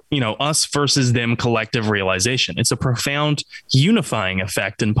 us versus them collective realization. It's a profound unifying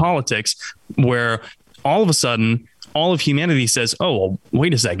effect in politics where all of a sudden, all of humanity says, oh, well,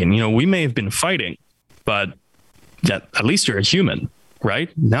 wait a second, we may have been fighting, but at least you're a human,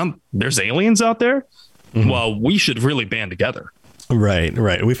 right? Now there's aliens out there. Well, we should really band together.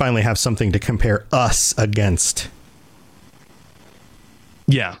 Right. We finally have something to compare us against.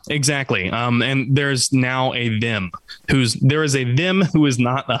 Yeah, exactly. And there's now a them who is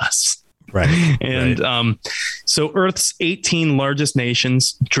not us. Right. And so Earth's 18 largest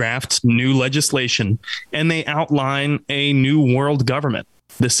nations draft new legislation and they outline a new world government,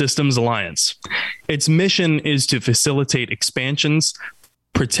 the Systems Alliance. Its mission is to facilitate expansions,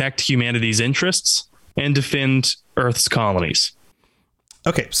 protect humanity's interests, and defend Earth's colonies.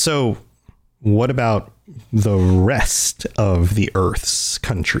 Okay, so what about the rest of the Earth's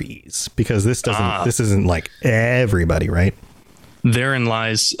countries? Because this isn't like everybody, right? Therein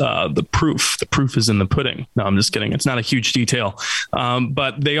lies the proof. The proof is in the pudding. No, I'm just kidding. It's not a huge detail,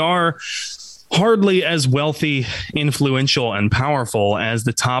 but they are hardly as wealthy, influential, and powerful as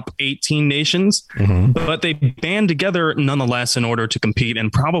the top 18 nations, but they band together nonetheless in order to compete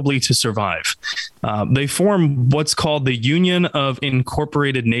and probably to survive. They form what's called the Union of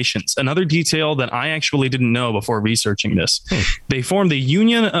Incorporated Nations. Another detail that I actually didn't know before researching this. They form the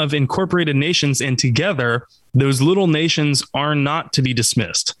Union of Incorporated Nations, and together, those little nations are not to be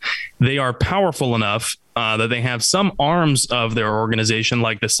dismissed. They are powerful enough that they have some arms of their organization,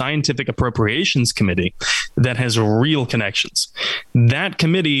 like the Scientific Appropriations Committee, that has real connections. That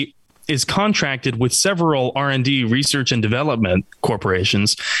committee is contracted with several R&D, research and development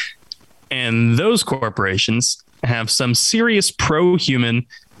corporations, and those corporations have some serious pro-human,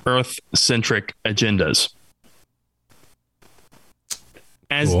 Earth-centric agendas.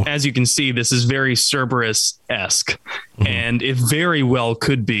 As you can see, this is very Cerberus-esque, and it very well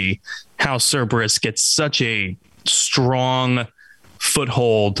could be how Cerberus gets such a strong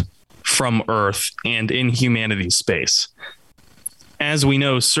foothold from Earth and in humanity's space. As we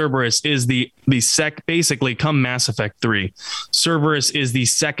know, Cerberus is basically come Mass Effect 3, Cerberus is the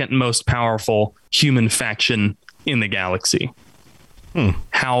second most powerful human faction in the galaxy.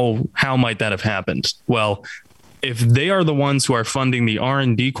 How might that have happened? Well, if they are the ones who are funding the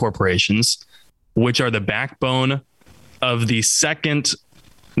R&D corporations, which are the backbone of the second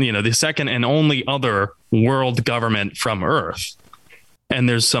and only other world government from Earth, and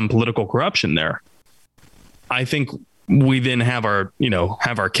there's some political corruption there, I think we then have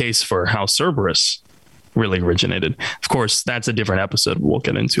our case for how Cerberus really originated. Of course, that's a different episode we'll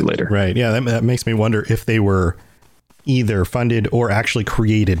get into later. Right. Yeah, that makes me wonder if they were either funded or actually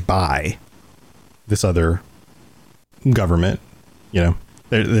created by this other government.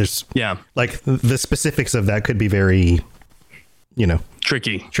 There's like the specifics of that could be very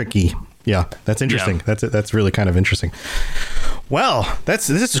tricky. Yeah, that's interesting. Yeah. That's really kind of interesting. Well, this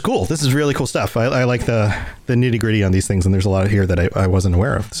is cool. This is really cool stuff. I like the nitty gritty on these things, and there's a lot here that I wasn't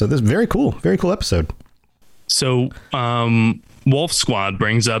aware of. So this is very cool episode. So Wolf Squad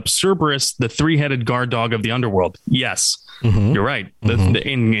brings up Cerberus, the three-headed guard dog of the underworld. Yes, you're right.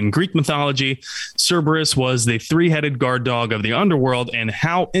 In Greek mythology, Cerberus was the three-headed guard dog of the underworld, and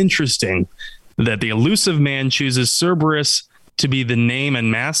how interesting that the Elusive Man chooses Cerberus to be the name and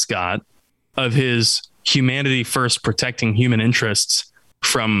mascot of his humanity first protecting human interests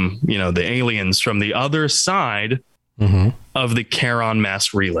from, the aliens from the other side of the Charon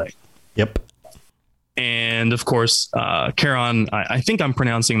mass relay. Yep. And of course, Charon, I think I'm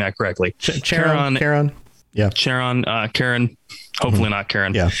pronouncing that correctly. Charon. Yeah. Charon, hopefully not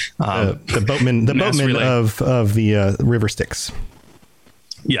Karen. Yeah. The boatman of the River Styx.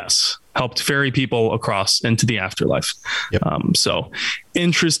 Yes. Helped ferry people across into the afterlife. Yep. So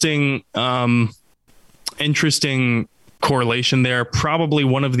interesting correlation there. Probably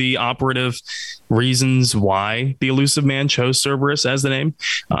one of the operative reasons why the Elusive Man chose Cerberus as the name.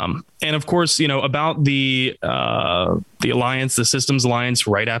 And of course, about the alliance, the Systems Alliance,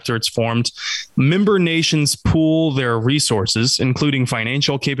 right after it's formed, member nations pool their resources, including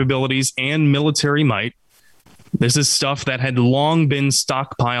financial capabilities and military might. This is stuff that had long been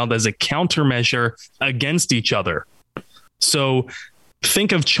stockpiled as a countermeasure against each other. So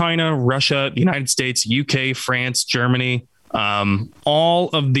think of China, Russia, the United States, UK, France, Germany, all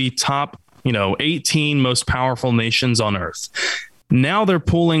of the top, 18 most powerful nations on Earth. Now they're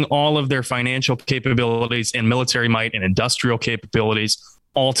pooling all of their financial capabilities and military might and industrial capabilities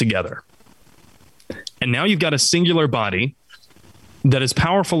all together. And now you've got a singular body that is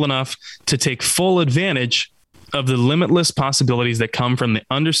powerful enough to take full advantage of the limitless possibilities that come from the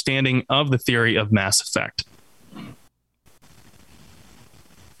understanding of the theory of Mass Effect.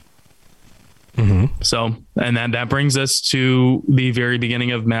 So, and that brings us to the very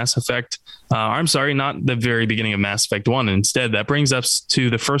beginning of Mass Effect. I'm sorry, not the very beginning of Mass Effect 1. Instead, that brings us to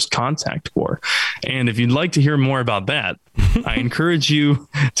the First Contact War. And if you'd like to hear more about that, I encourage you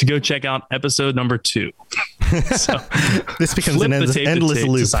to go check out episode number 2. So, this becomes an endless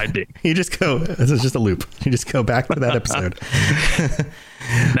loop. You just go, this is just a loop. You just go back to that episode.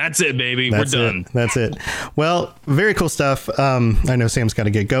 That's it, baby. We're done. That's it. Well, very cool stuff. I know Sam's got to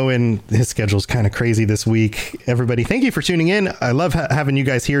get going. His schedule's kind of crazy this week. Everybody, thank you for tuning in. I love having you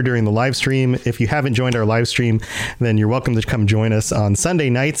guys here during the live stream. If you haven't joined our live stream, then you're welcome to come join us on Sunday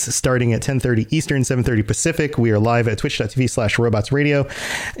nights starting at 10:30 Eastern, 7:30 Pacific. We are live at twitch.tv/robotsradio.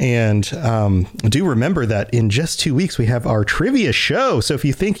 And do remember that in just 2 weeks, we have our trivia show. So if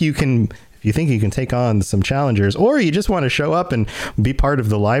you think you can take on some challengers, or you just want to show up and be part of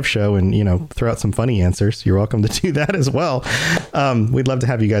the live show and, throw out some funny answers, you're welcome to do that as well. We'd love to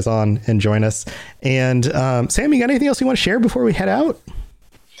have you guys on and join us. And Sam, you got anything else you want to share before we head out?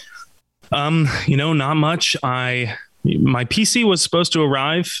 Not much. My PC was supposed to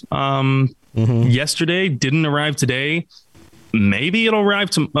arrive yesterday, didn't arrive today. Maybe it'll arrive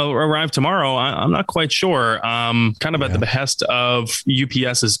tomorrow. I'm not quite sure. Kind of at the behest of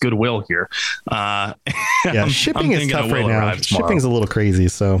UPS's goodwill here. Shipping is tough right now. Shipping's a little crazy,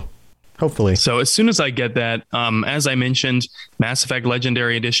 so hopefully. So as soon as I get that, as I mentioned, Mass Effect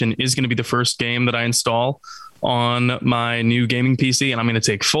Legendary Edition is going to be the first game that I install on my new gaming PC, and I'm going to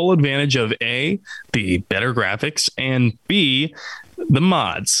take full advantage of A, the better graphics, and B, the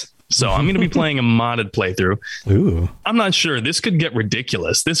mods. So I'm going to be playing a modded playthrough. Ooh. I'm not sure. This could get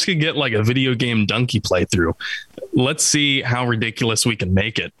ridiculous. This could get like a video game donkey playthrough. Let's see how ridiculous we can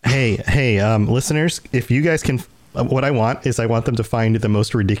make it. Hey, listeners, if you guys can, what I want them to find the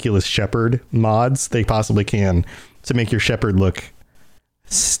most ridiculous Shepard mods they possibly can to make your Shepard look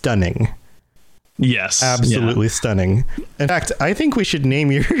stunning. Yes. Absolutely stunning. In fact, I think we should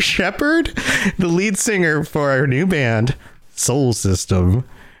name your Shepard the lead singer for our new band, Soul System.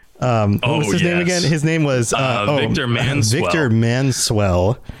 What was his name again? His name was Victor Manswell. Victor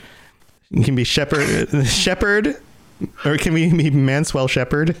Manswell. It can be Shepard, or can we be Manswell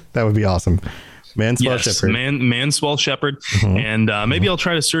Shepard? That would be awesome. Manswell Shepard. Manswell Shepard. And maybe I'll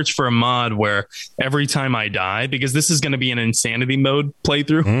try to search for a mod where every time I die, because this is going to be an insanity mode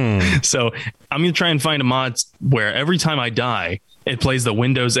playthrough. So I'm going to try and find a mod where every time I die, it plays the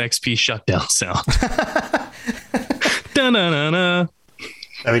Windows XP shutdown sound. Da-na-na-na.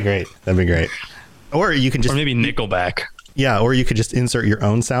 That'd be great. Or you can just... Or maybe Nickelback. Yeah, or you could just insert your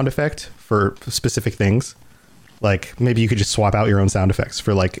own sound effect for specific things. Like maybe you could just swap out your own sound effects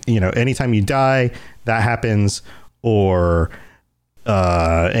for anytime you die, that happens. Or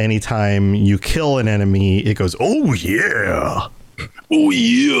anytime you kill an enemy, it goes, oh yeah. Oh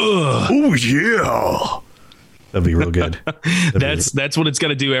yeah. Oh yeah. That'd be real good. That's what it's going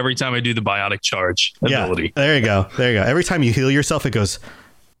to do every time I do the biotic charge ability. Yeah, there you go. Every time you heal yourself, it goes,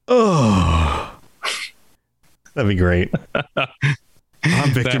 oh. That'd be great.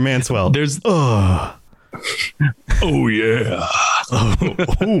 I'm Victor Manswell. Oh yeah.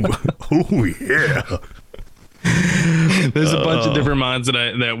 Oh yeah. There's a bunch of different mods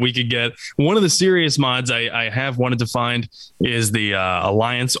that we could get. One of the serious mods I have wanted to find is the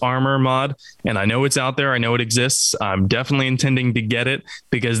Alliance Armor mod, and I know it's out there. I know it exists. I'm definitely intending to get it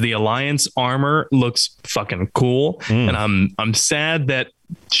because the Alliance Armor looks fucking cool, and I'm sad that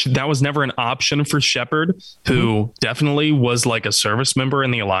was never an option for Shepard, who definitely was like a service member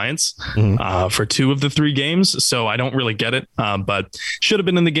in the Alliance for 2 of the 3 games. So I don't really get it, but should have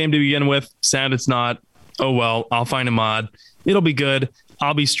been in the game to begin with. Sad it's not. Oh, well, I'll find a mod. It'll be good.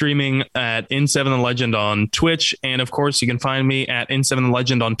 I'll be streaming at N7 The Legend on Twitch. And of course, you can find me at N7 The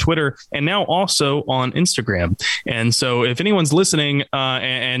Legend on Twitter and now also on Instagram. And so if anyone's listening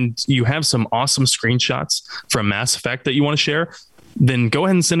and you have some awesome screenshots from Mass Effect that you want to share, then go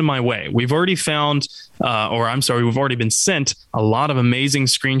ahead and send them my way. We've already found, we've already been sent a lot of amazing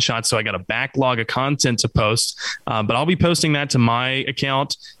screenshots. So I got a backlog of content to post, but I'll be posting that to my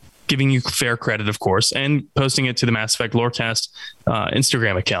account, giving you fair credit, of course, and posting it to the Mass Effect Lorecast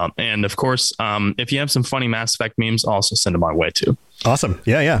Instagram account. And of course, if you have some funny Mass Effect memes, also send them my way too. Awesome.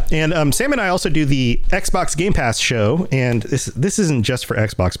 Yeah. And Sam and I also do the Xbox Game Pass show. And this isn't just for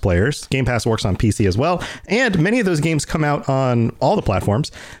Xbox players. Game Pass works on PC as well. And many of those games come out on all the platforms.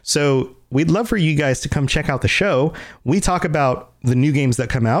 So we'd love for you guys to come check out the show. We talk about the new games that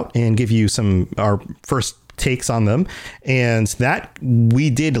come out and give you our first takes on them, and that we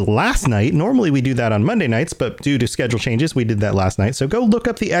did last night. Normally we do that on Monday nights, but due to schedule changes, we did that last night. So go look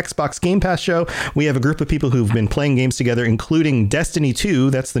up the Xbox Game Pass show. We have a group of people who've been playing games together, including Destiny 2.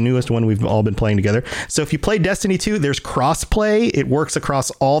 That's the newest one we've all been playing together. So if you play Destiny 2, there's cross-play. It works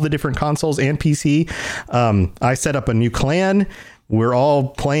across all the different consoles and PC. I set up a new clan. We're all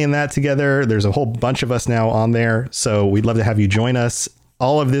playing that together. There's a whole bunch of us now on there, so we'd love to have you join us.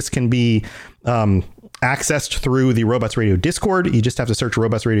 All of this can be accessed through the Robots Radio Discord. You just have to search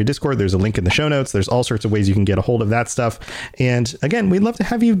Robots Radio Discord. There's a link in the show notes. There's all sorts of ways you can get a hold of that stuff. And again, we'd love to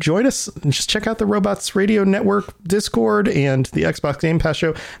have you join us and just check out the Robots Radio Network Discord and the Xbox Game Pass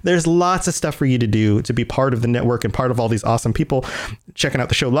show. There's lots of stuff for you to do to be part of the network and part of all these awesome people checking out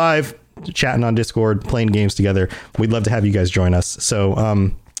the show live, chatting on Discord, playing games together. We'd love to have you guys join us. So,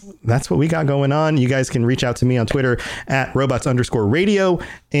 that's what we got going on. You guys can reach out to me on Twitter at robots_radio.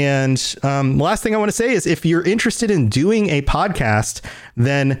 And last thing I want to say is if you're interested in doing a podcast,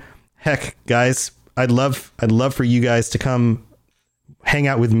 then heck, guys, I'd love for you guys to come hang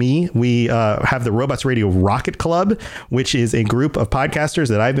out with me. We have the Robots Radio Rocket Club, which is a group of podcasters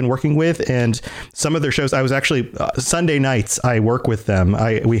that I've been working with, and some of their shows. I was actually Sunday nights. I work with them.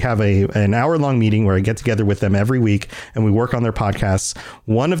 We have an hour-long meeting where I get together with them every week, and we work on their podcasts.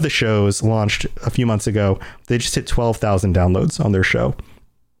 One of the shows launched a few months ago. They just hit 12,000 downloads on their show,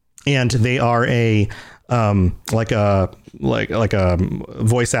 and they are a like a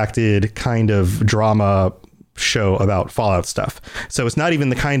voice acted kind of drama show about Fallout stuff. So it's not even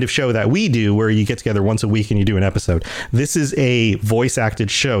the kind of show that we do where you get together once a week and you do an episode. This is a voice acted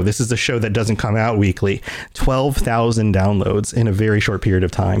show. This is a show that doesn't come out weekly. 12,000 downloads in a very short period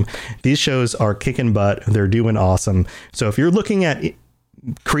of time. These shows are kicking butt. They're doing awesome. So if you're looking at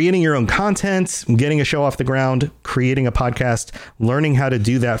creating your own content, getting a show off the ground, creating a podcast, learning how to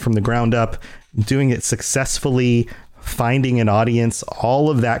do that from the ground up, doing it successfully, finding an audience, all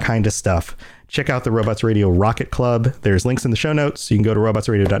of that kind of stuff, check out the Robots Radio Rocket Club. There's links in the show notes. You can go to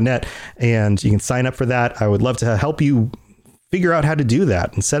robotsradio.net and you can sign up for that. I would love to help you figure out how to do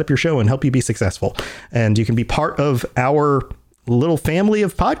that and set up your show and help you be successful. And you can be part of our little family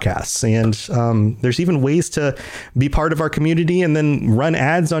of podcasts. And there's even ways to be part of our community and then run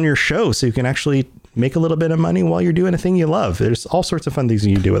ads on your show so you can actually make a little bit of money while you're doing a thing you love. There's all sorts of fun things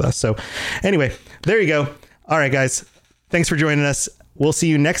you can do with us. So anyway, there you go. All right, guys. Thanks for joining us. We'll see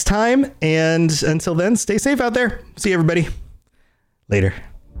you next time. And until then, stay safe out there. See you, everybody. Later.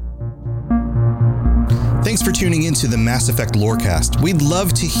 Thanks for tuning into the Mass Effect Lorecast. We'd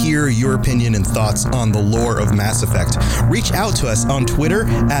love to hear your opinion and thoughts on the lore of Mass Effect. Reach out to us on Twitter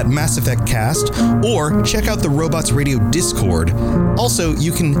at Mass Effect Cast, or check out the Robots Radio Discord. Also,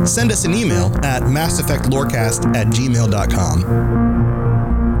 you can send us an email at masseffectlorecast@gmail.com.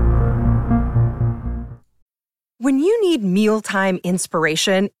 When you need mealtime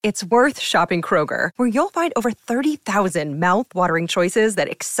inspiration, it's worth shopping Kroger, where you'll find over 30,000 mouth-watering choices that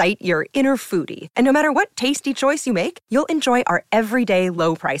excite your inner foodie. And no matter what tasty choice you make, you'll enjoy our everyday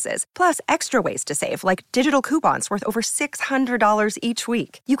low prices, plus extra ways to save, like digital coupons worth over $600 each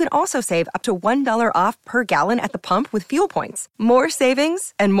week. You can also save up to $1 off per gallon at the pump with fuel points. More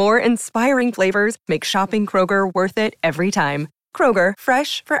savings and more inspiring flavors make shopping Kroger worth it every time. Kroger,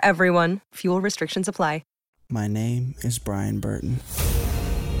 fresh for everyone. Fuel restrictions apply. My name is Brian Burton.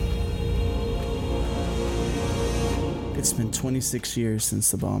 It's been 26 years since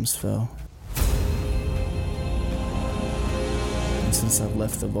the bombs fell. And since I've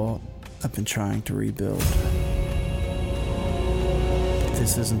left the vault, I've been trying to rebuild.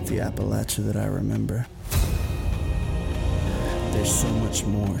 This isn't the Appalachia that I remember. There's so much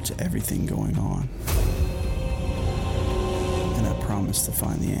more to everything going on. And I promise to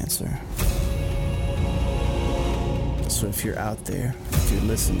find the answer. So if you're out there, if you're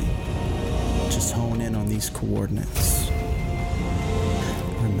listening, just hone in on these coordinates.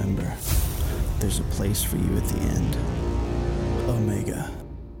 Remember, there's a place for you at the end. Omega.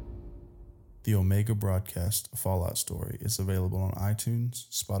 The Omega Broadcast Fallout Story is available on iTunes,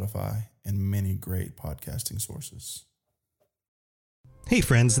 Spotify, and many great podcasting sources. Hey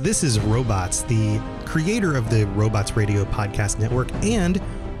friends, this is Robots, the creator of the Robots Radio Podcast Network and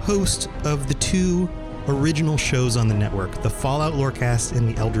host of the two original shows on the network, the Fallout Lorecast and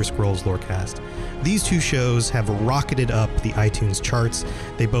the Elder Scrolls Lorecast. These two shows have rocketed up the iTunes charts.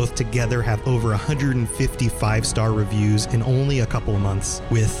 They both together have over 150 5-star reviews in only a couple of months,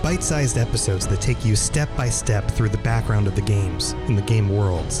 with bite-sized episodes that take you step by step through the background of the games and the game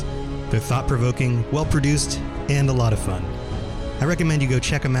worlds. They're thought-provoking, well-produced, and a lot of fun. I recommend you go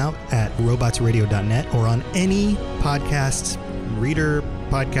check them out at robotsradio.net or on any podcast reader,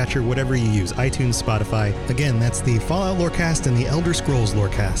 podcatcher, whatever you use, iTunes, Spotify. Again, that's the Fallout Lorecast and the Elder Scrolls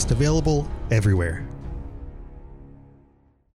Lorecast, available everywhere.